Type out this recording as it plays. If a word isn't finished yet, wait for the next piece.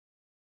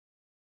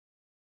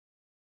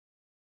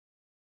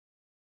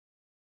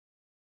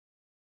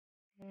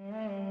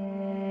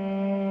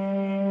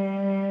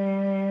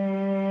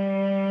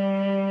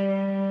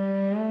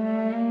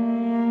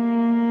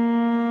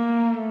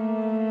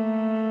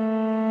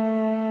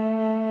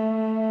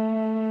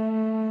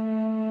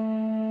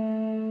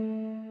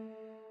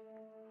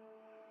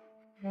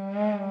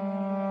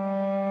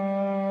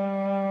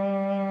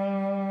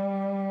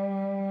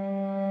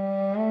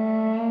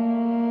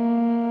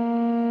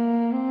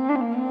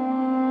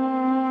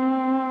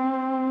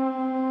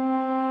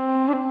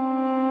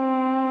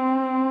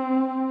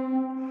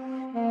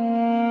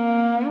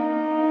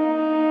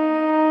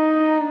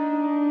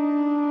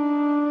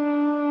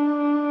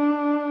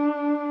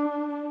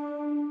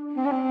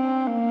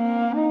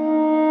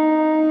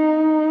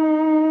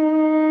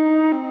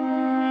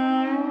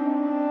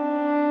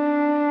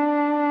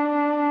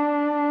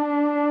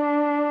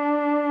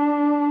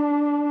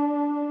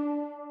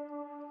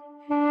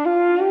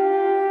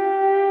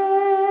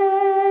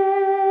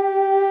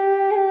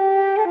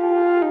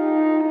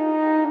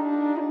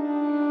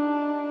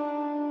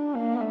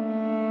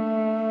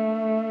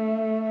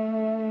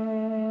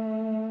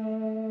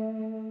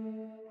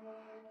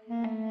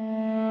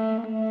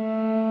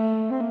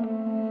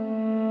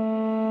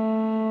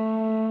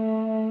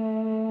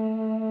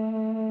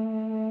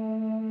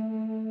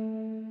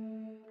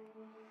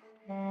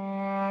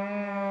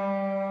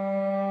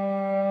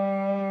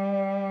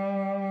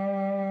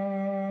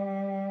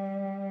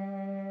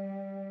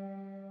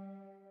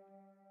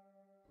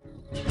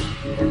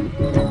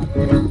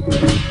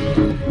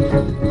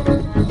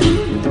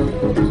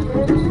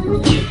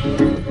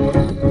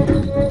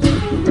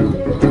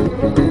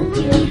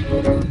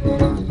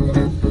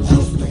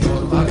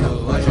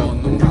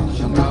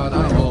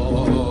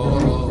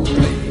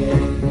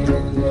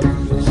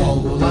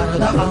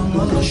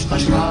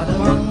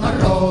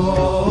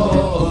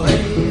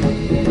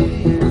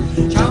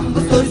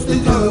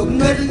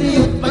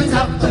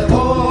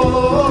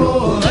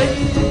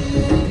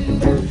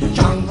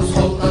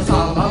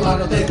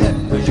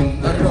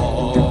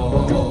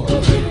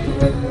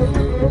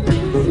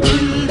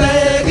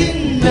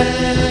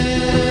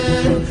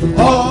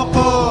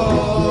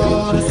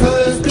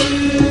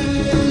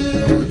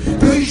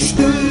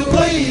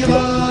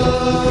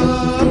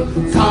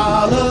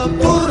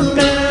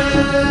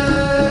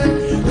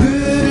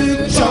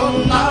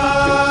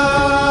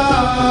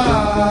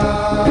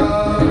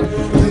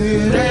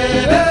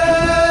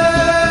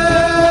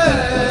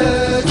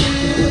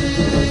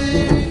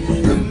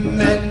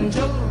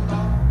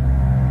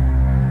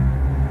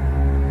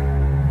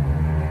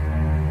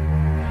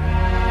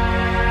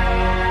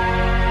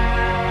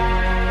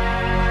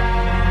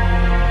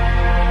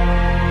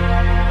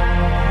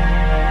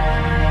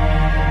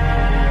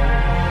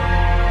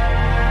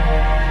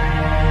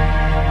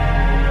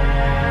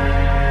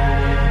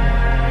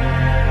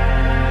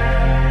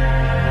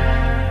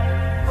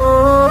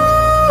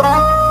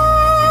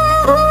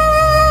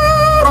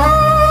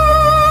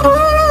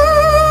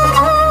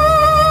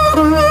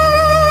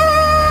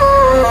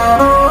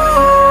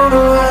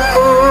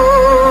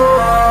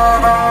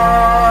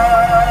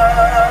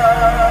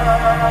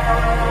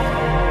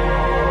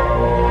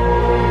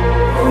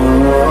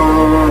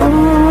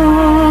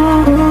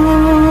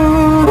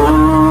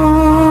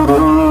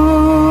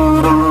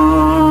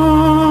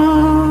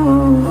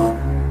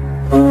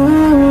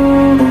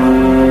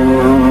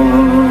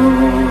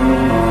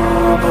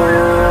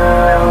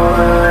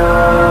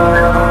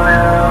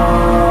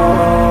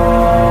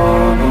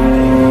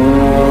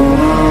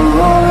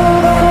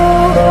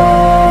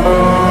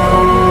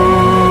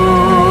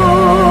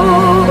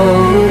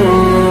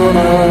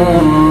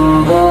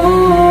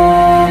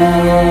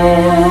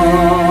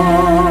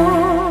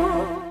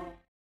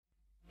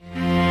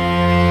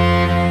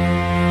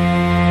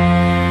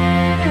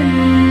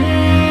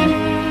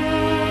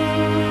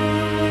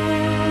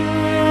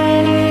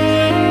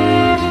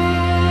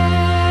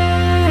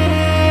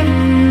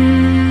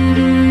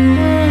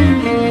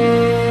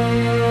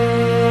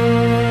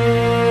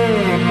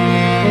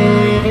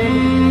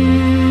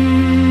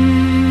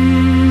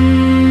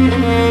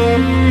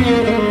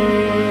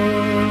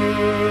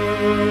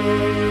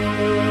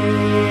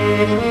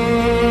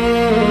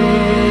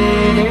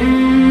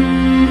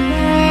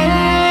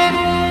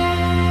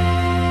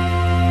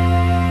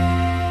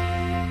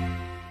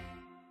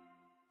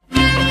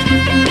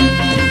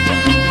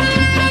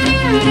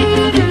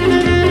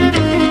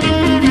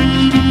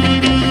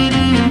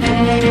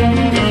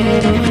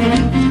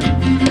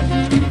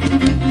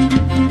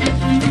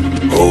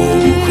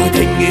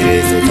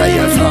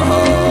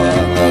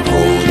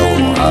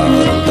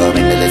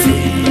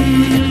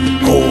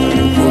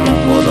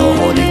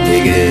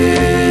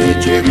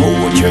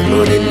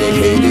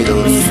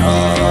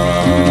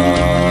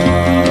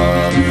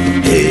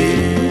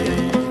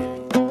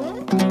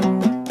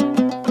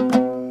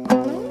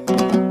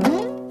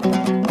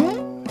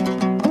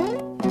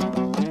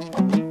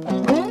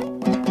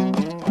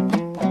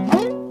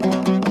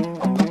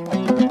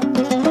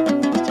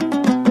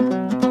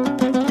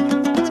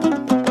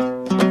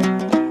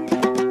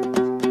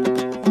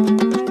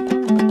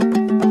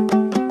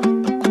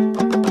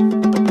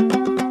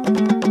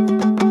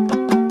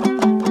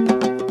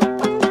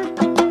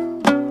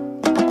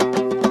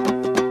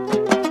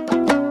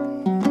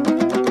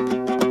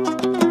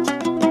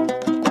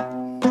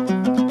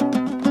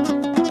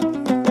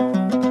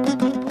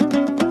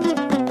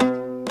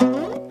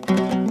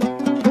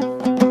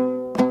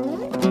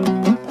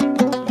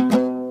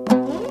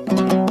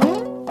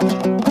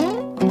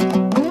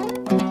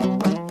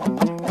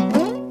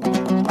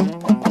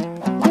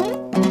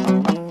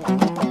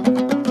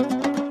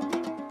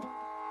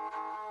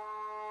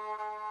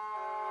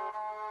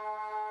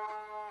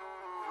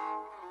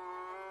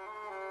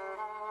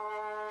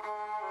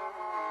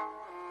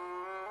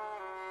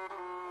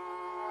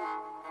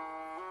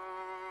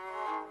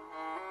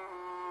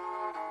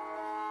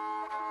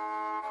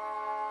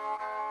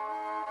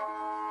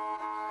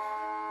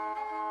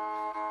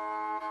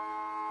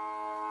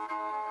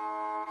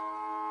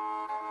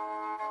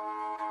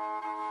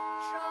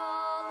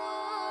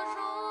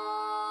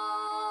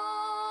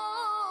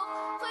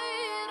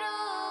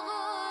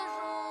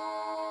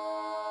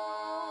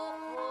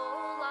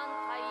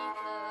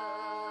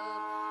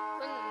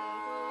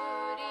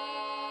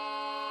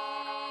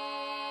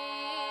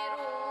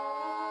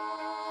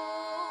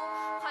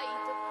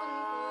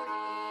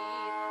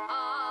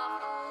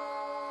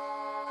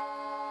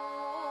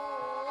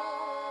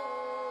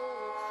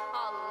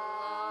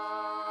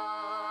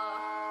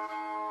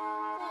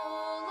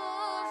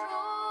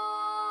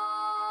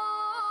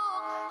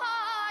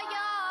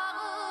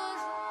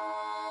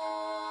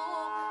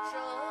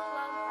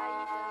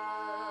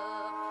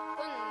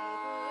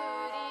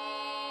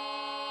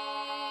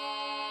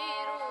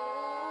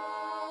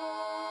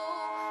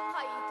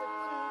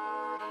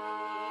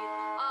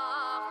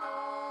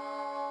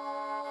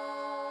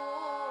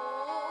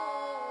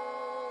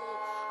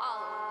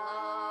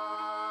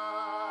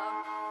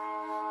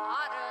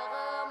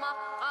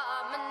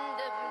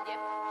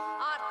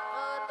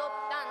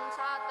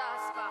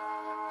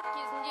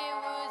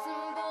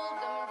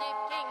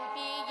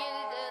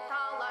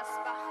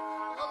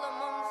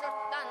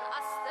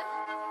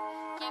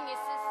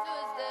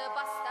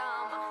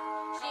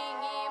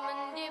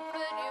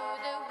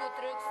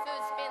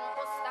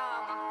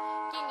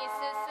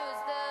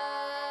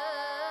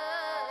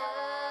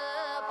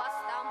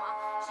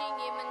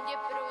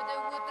деп біреуді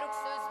өтірік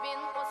сөзбен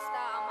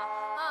қостама.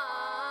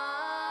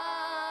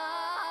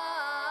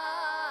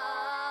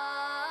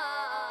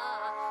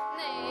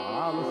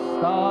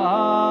 Алыстан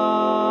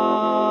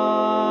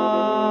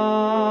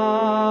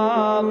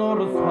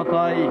ұрыс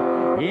Қытай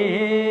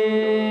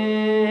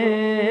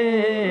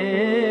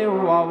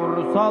ауыр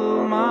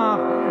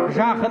салмақ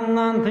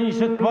жақыннан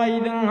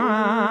тыншытпайдың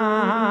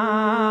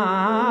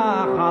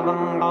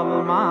қадың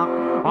қалмақ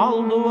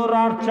алды бұр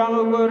арт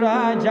жағы көрә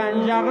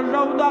жан жағы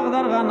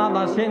жаудағдарған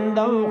ада сен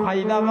дау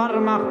қайда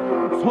бармақ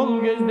сол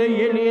кезде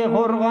елге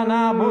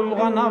қорғана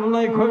болғана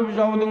бұлай көп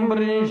жаудың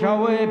бірін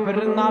жауы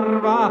бірін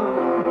арбақ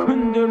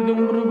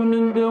күндердің бір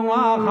күнінде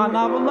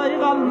қана бұлай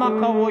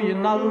қалмаққа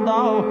ойын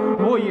алдау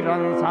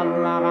ойран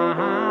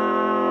салмаған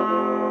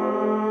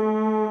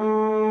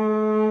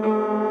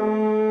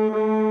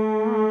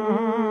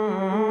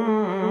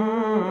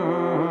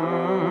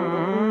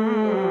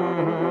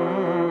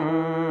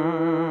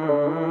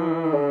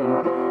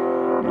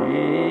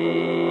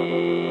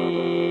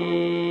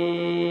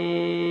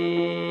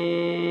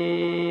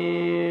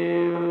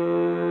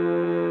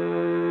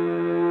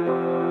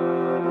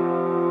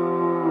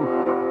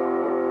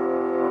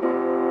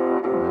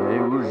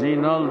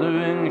жиналды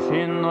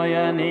өңшен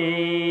нояны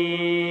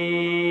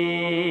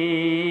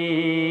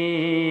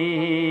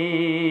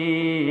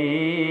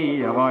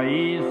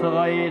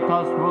ғайсы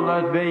тас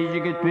болат бей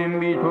жігітпен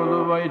бей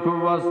толып айту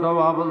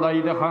бастау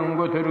абылайды хан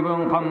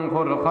көтерген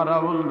қамқор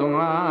қарауылдың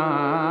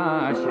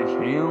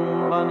шешен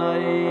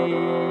ғанай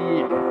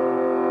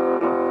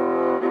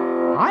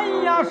ай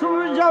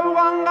ашуы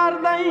жауған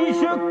қардай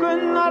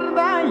шөккен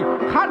нардай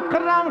қарт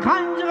қыран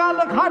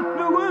қанжығалы қарт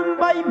бүгін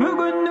бай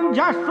бүгіннің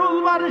жас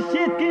жолбары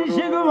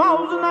шеткіншегі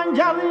аузынан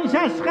жалын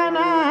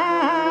шашқана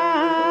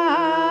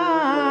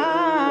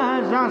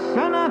жас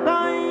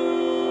жанатай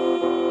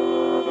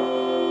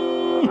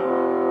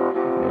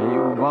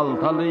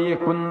балталы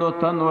екпінді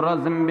оттан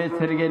оразым бе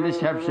сіргелі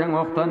шапшаң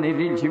оқтан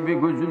ерел жібе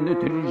көзінде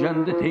тірі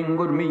жанды тең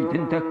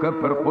көрмейтін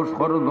тәккапыр қош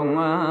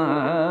қорылыңа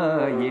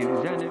ер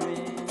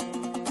жаныбе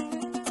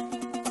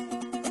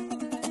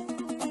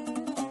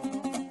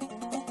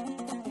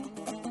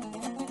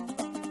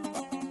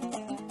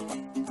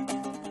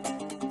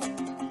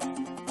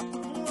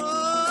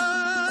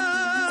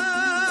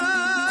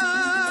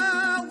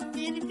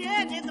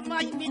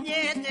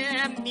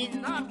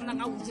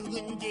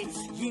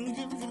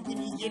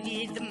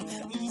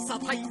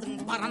Атайдың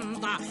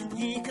баранда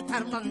екі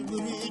тарлан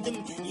көредім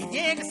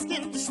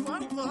егескен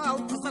дұшманға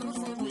қызыр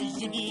сылы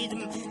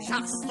жебедім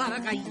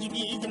жақсыларға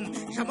ебедім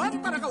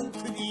жамандарға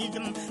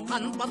көбедім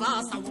қан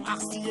баласау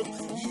ақсүйек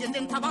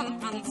жерден табан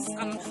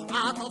аңсқан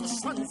ата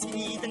дұшман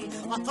сенейдің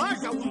ата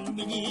жауын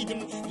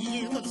менедім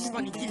елді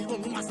дұшман ел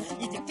болмас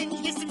етектен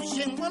есім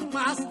жен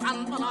болмас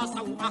қан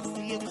баласау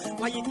ақсүйек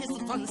байеке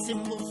сұлтан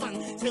сен болсаң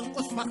сен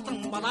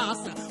қоспақтың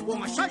баласы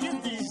оңаша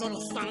енді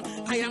жолықсаң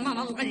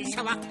қайраннан алған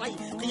шабақтай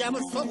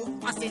қиямыр соғып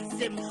бас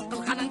етсем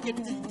қылқаның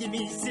кетті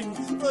демейсің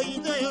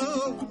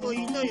ойдай-ау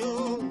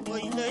ойдай-ау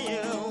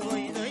ойдай-ау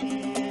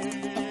ойдай-ау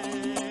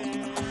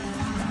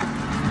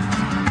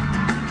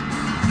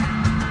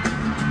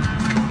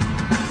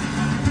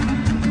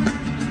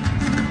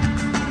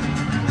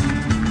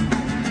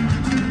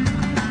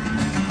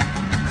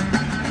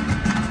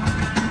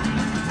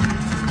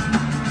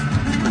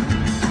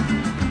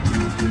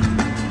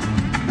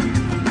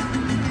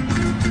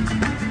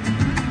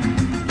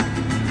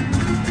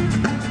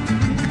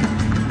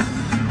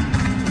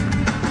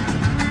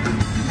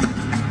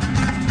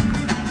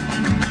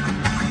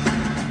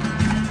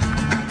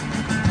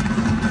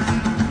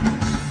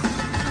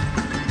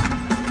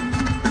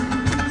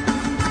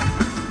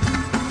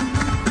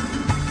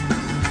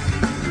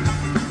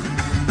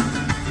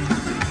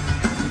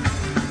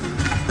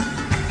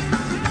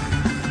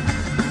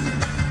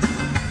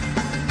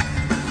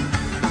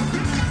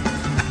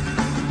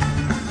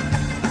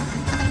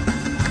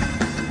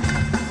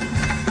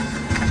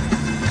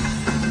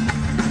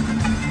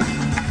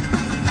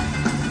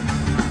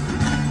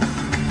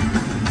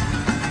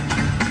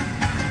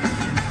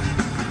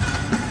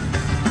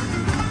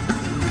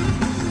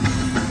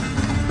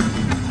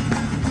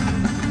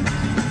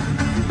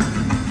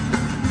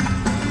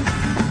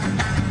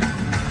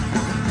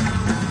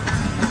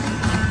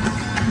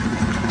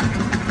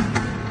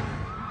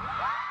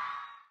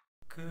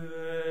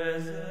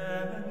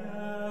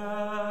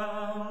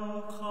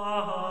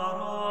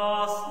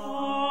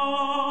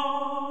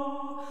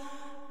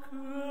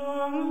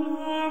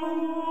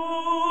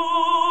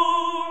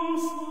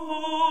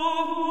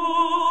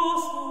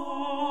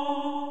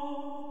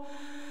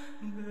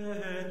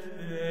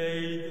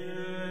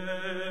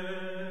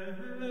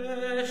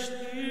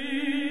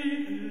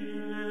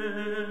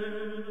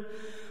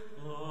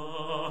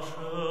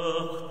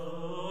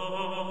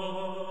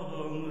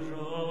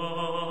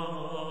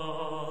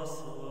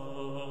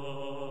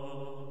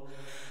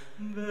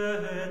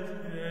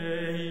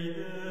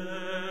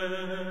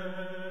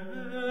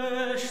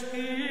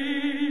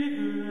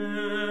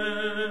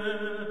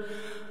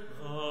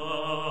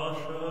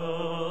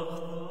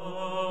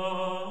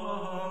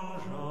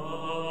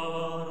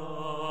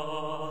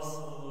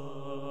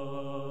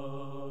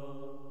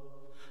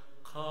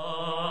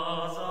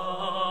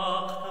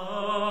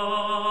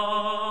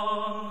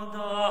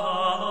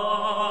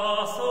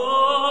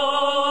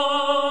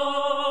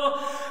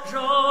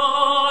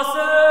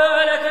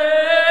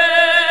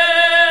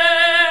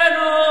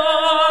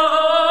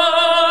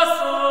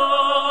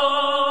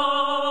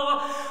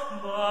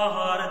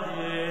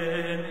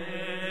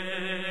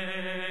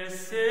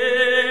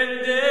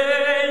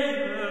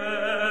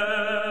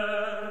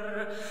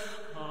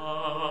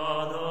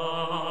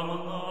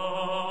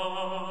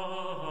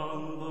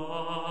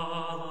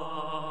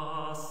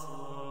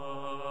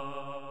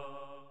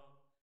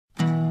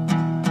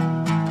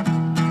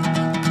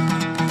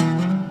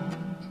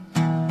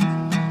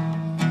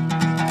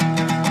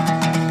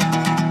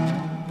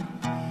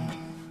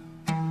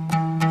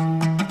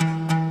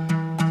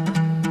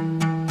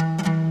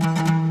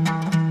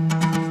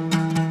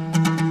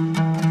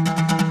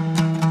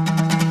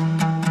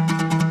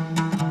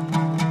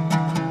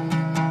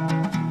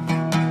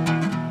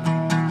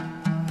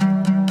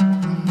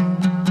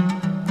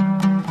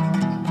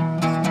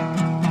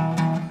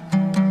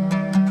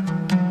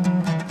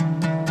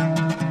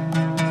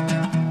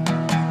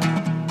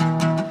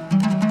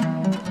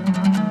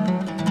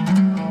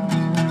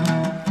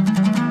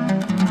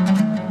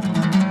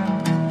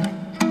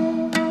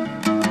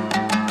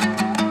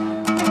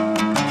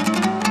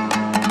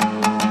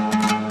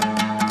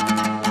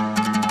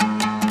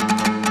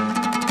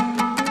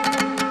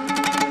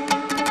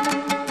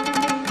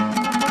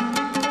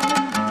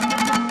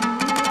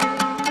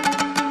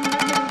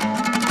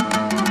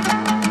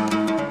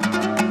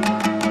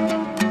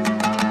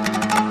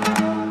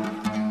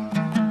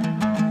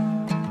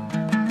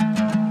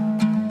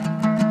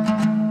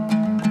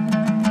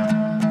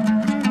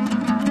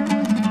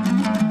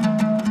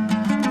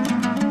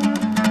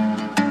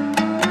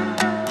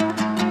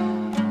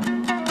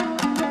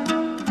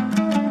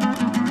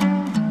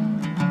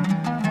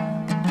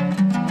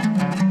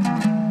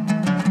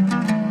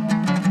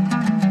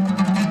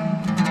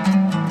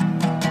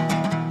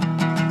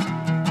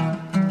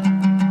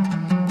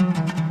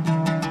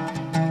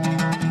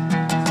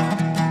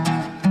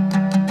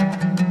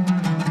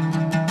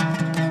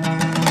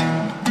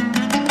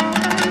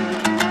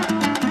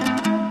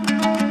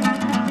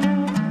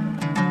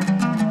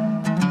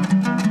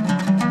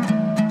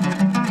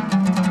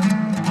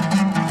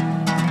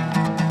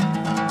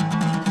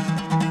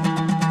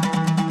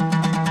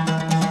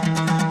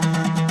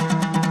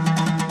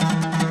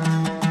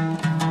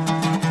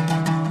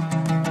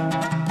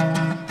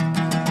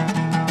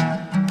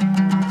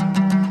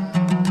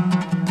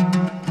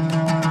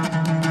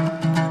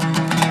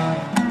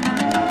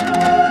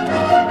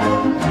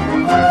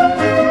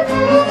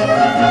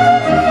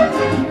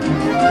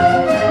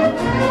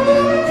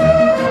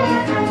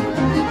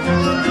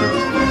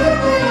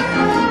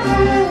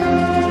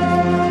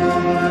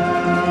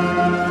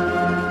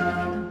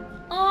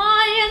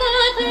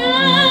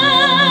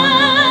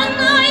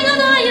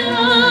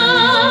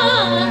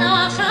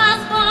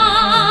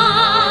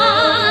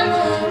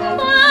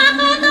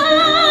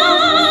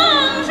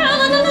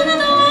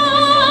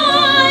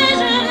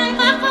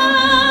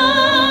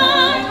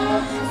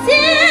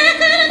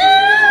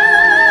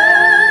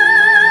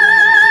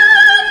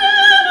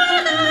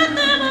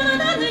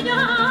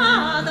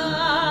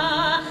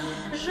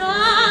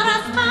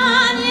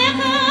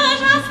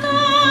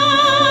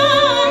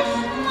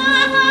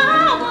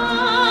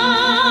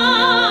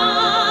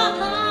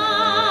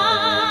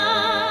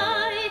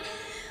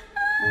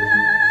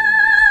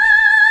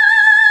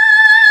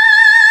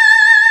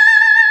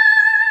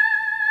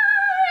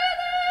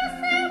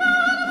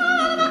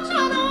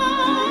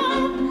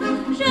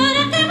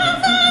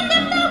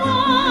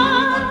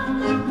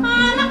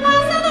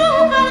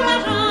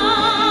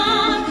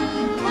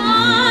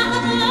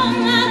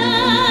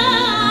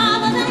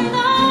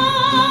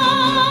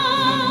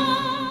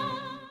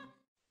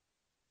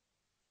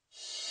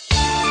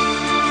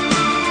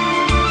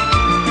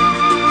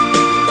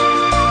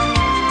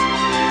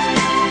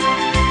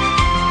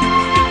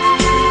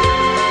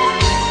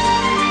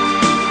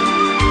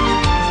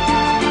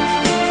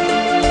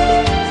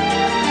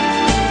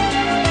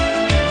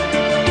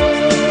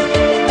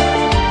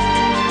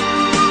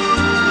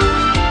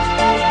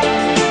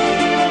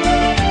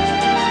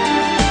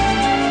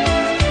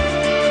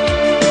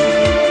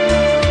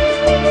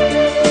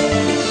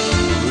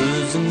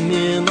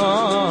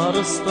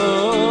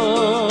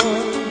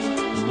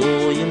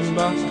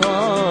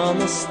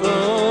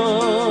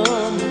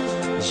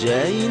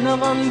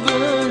жайнаған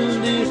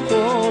гүлдей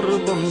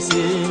тордың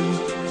сен,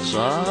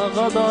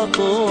 жағада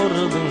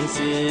тордың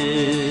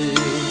сен.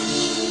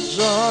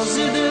 Жаз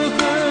еді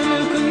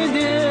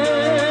күлкіңде,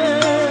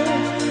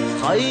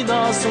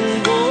 қайдасың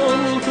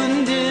бұл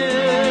күнде,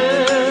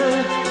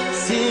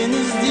 сен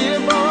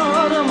іздеп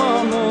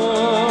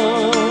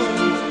арманым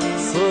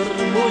сыр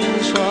бойын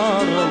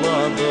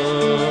шарлады.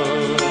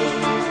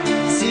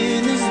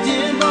 Сен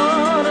іздеп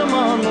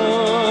арманым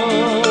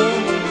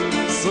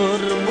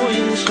сыр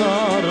бойын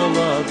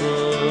шарлады.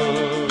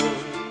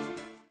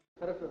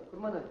 Хорошо,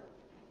 Курманов,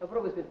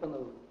 попробуй спеть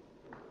по-новому.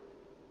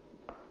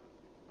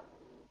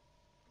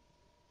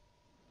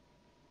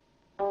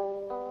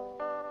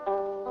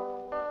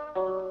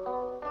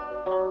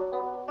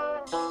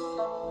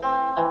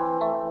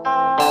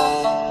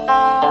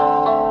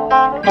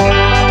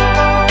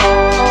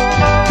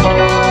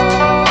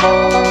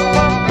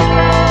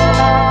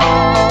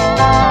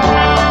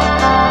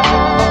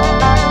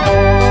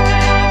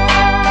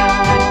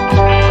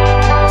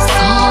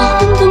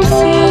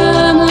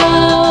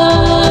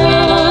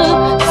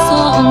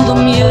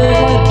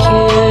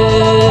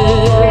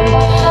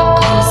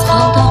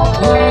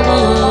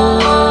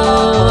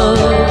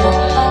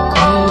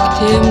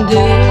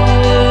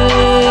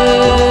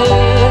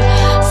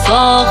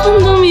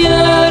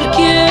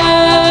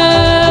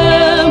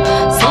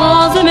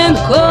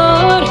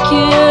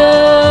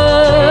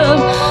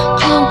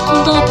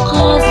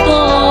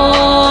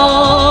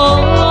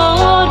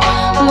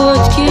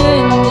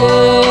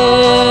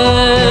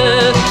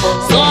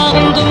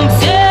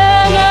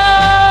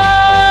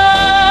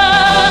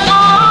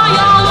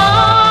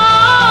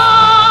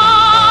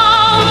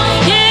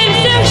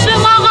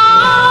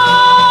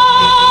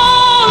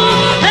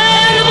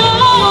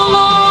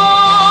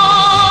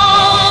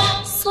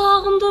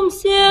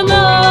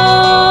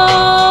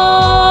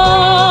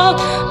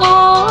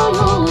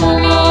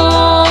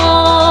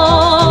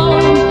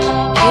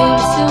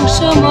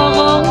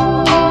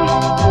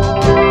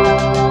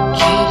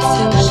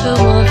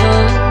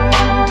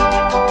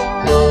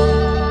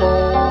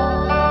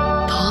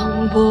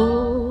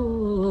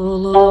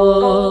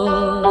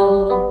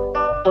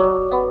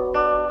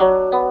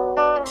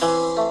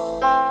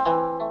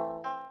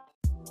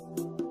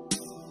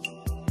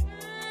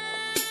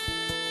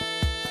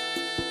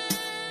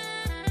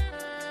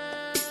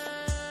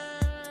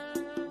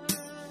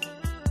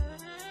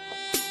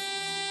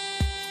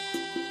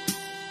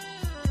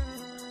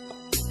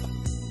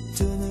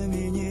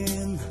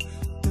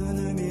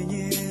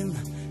 Түніменен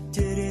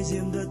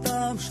тереземді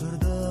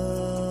тамшырды,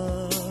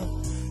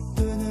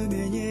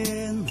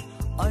 түніменен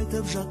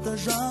айтып жатты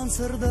жан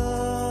сырды.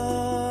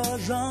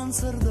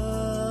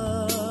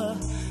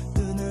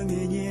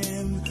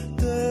 Түніменен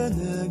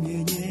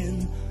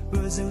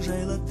өзің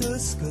жайлы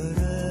түс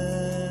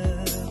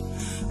көріп,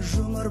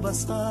 жұмыр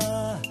басқа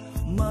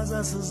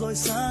мазасыз ой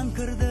сан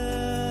кірді.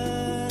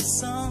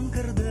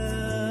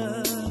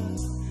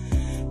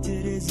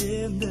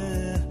 Тереземді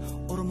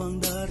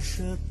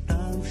ұрмаңдаршы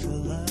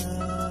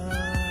тамшылар,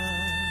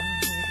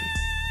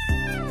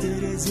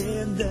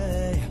 тереземді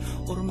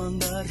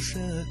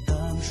ұрмаңдаршы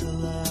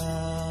тамшылар.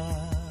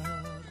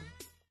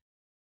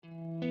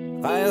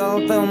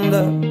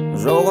 Қайғалтымды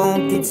жоғын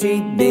кетсей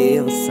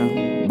бейғысың,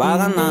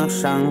 баған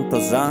ақшаң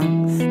тозаң.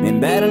 Мен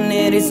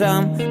бәріне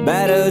ризам,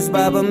 бәрі өз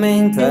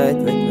бабымен тәт.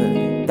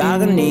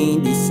 Тағы не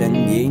дейсің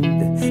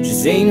енді,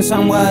 жүзейін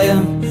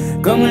самғайын.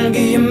 Көңіл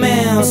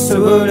күйіме осы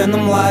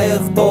өлінім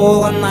лайық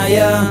толған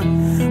айын.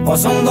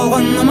 Қосың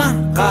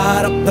толғыныма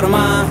қарып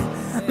тұрма,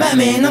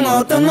 мәменің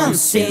отының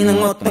сенің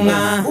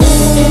отыңа.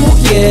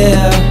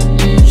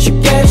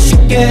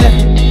 Шүкер,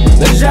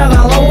 бір жаға